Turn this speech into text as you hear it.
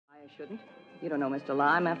I shouldn't. You don't know Mr.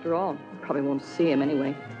 Lime, after all. Probably won't see him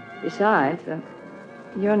anyway. Besides,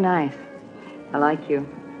 you're nice. I like you.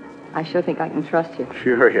 I sure think I can trust you.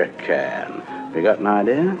 Sure you can. You got an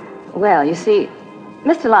idea? Well, you see,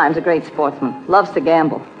 Mr. Lime's a great sportsman. Loves to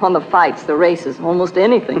gamble. On the fights, the races, almost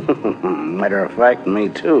anything. Matter of fact, me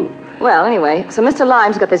too. Well, anyway, so Mr.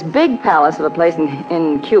 Lime's got this big palace of a place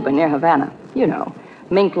in Cuba near Havana. You know,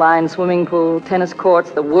 mink line, swimming pool, tennis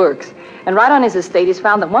courts, the works. And right on his estate, he's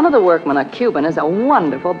found that one of the workmen, a Cuban, is a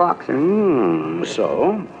wonderful boxer.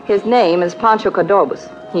 So? His name is Pancho Cordobas.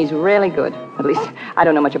 He's really good. At least, I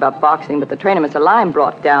don't know much about boxing, but the trainer Mr. Lime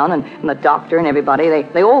brought down, and the doctor and everybody,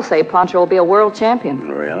 they all say Pancho will be a world champion.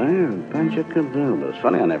 Really? Pancho Cordobas.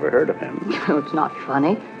 Funny, I never heard of him. It's not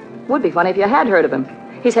funny. Would be funny if you had heard of him.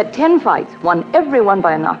 He's had 10 fights, won every one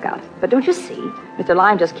by a knockout. But don't you see? Mr.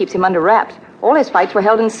 Lime just keeps him under wraps. All his fights were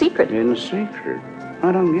held in secret. In secret?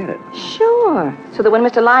 I don't get it. Sure. So that when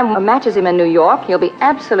Mr. Lime matches him in New York, he'll be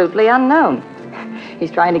absolutely unknown. He's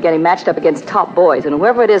trying to get him matched up against top boys, and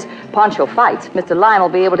whoever it is Pancho fights, Mr. Lime will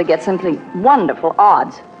be able to get simply wonderful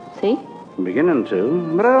odds. See? I'm beginning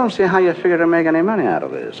to, but I don't see how you figure to make any money out of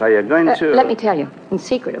this. Are you going to... Let me tell you. In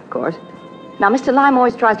secret, of course. Now, Mr. Lime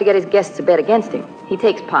always tries to get his guests to bet against him. He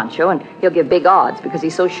takes Pancho, and he'll give big odds because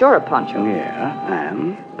he's so sure of Pancho. Yeah,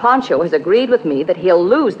 and? Pancho has agreed with me that he'll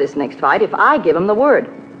lose this next fight if I give him the word.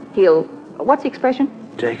 He'll... What's the expression?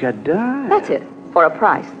 Take a dive. That's it. For a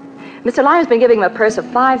price. Mr. Lime's been giving him a purse of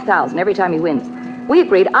 $5,000 every time he wins. We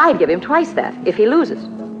agreed I'd give him twice that if he loses.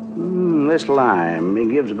 This Lime, he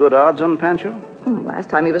gives good odds on Pancho? Last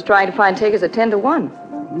time he was trying to find takers at 10-1.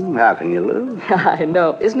 How can you lose? I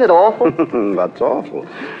know. Isn't it awful? That's awful.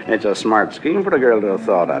 It's a smart scheme for the girl to have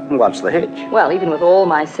thought of. What's the hitch? Well, even with all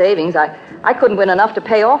my savings, I couldn't win enough to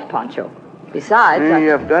pay off Pancho. Besides...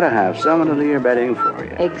 You've got to have someone to do your betting for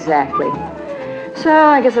you. Exactly. So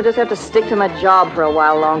I guess I'll just have to stick to my job for a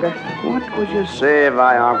while longer. What would you say if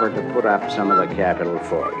I offered to put up some of the capital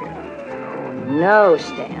for you? No,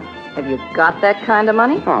 Stan. Have you got that kind of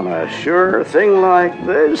money? On a sure thing like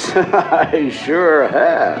this? I sure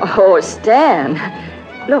have. Oh, Stan.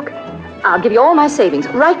 Look, I'll give you all my savings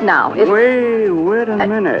right now. Wait a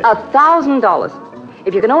minute. $1,000.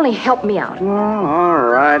 If you can only help me out. Well, all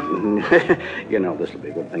right. You know, this will be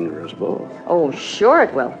a good thing for us both. Oh, sure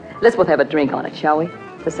it will. Let's both have a drink on it, shall we?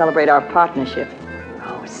 To celebrate our partnership.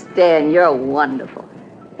 Oh, Stan, you're wonderful.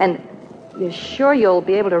 And you're sure you'll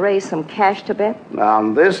be able to raise some cash to bet?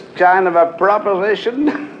 On this kind of a proposition,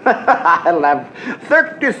 I'll have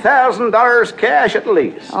 $30,000 cash at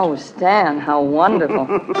least. Oh, Stan, how wonderful.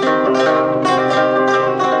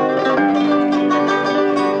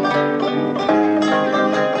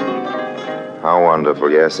 How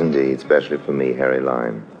wonderful, yes, indeed, especially for me, Harry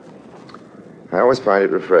Lime. I always find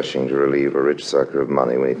it refreshing to relieve a rich sucker of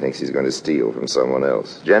money when he thinks he's going to steal from someone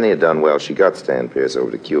else. Jenny had done well. She got Stan Pierce over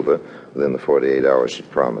to Cuba within the 48 hours she'd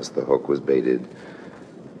promised. The hook was baited.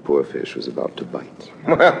 Poor fish was about to bite.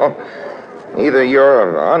 Well, either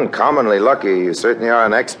you're uncommonly lucky, you certainly are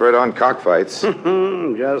an expert on cockfights.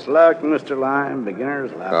 Just luck, Mr. Lime,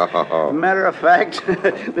 beginner's luck. Oh. Matter of fact,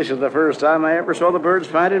 this is the first time I ever saw the birds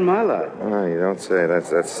fight in my life. Oh, you don't say. That's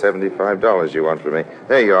 $75 you want from me.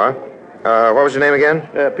 There you are. What was your name again?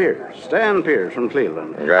 Pierce. Stan Pierce from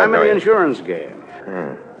Cleveland. Glad I'm to know in the you. insurance game.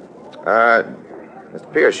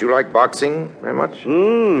 Mr. Pierce, you like boxing very much?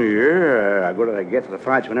 Yeah. I go to get to the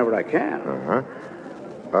fights whenever I can.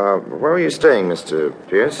 Where are you staying, Mr.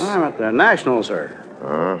 Pierce? I'm at the National, sir.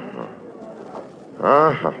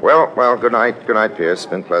 Well, good night. Good night, Pierce.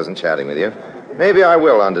 Been pleasant chatting with you. Maybe I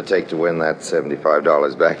will undertake to win that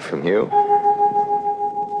 $75 back from you.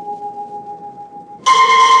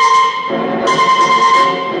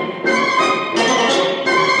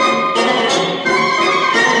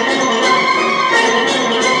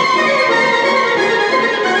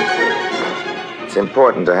 It's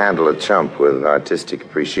important to handle a chump with artistic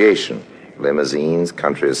appreciation. Limousines,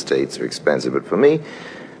 country estates are expensive, but for me,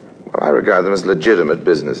 well, I regard them as legitimate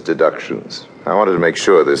business deductions. I wanted to make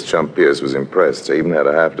sure this chump Pierce was impressed. I even had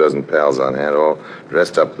a half dozen pals on hand, all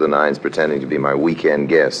dressed up to the nines, pretending to be my weekend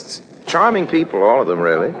guests. Charming people, all of them,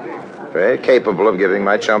 really. Very capable of giving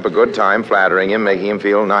my chump a good time, flattering him, making him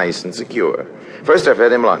feel nice and secure. First, I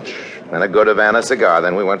fed him lunch, then a good Havana cigar.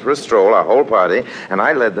 Then we went for a stroll, our whole party, and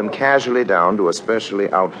I led them casually down to a specially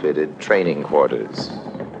outfitted training quarters.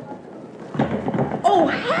 Oh,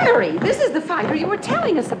 Harry, this is the fighter you were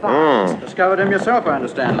telling us about. Discovered him yourself, I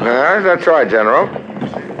understand. That's right, General.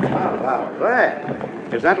 Wow,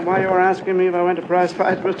 that. Is that why you were asking me if I went to prize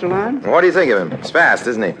fights, Mr. Lime? What do you think of him? He's fast,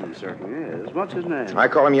 isn't he? He certainly is. What's his name? I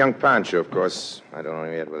call him Young Pancho, of course. I don't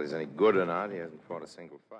know yet whether he's any good or not. He hasn't fought a single fight.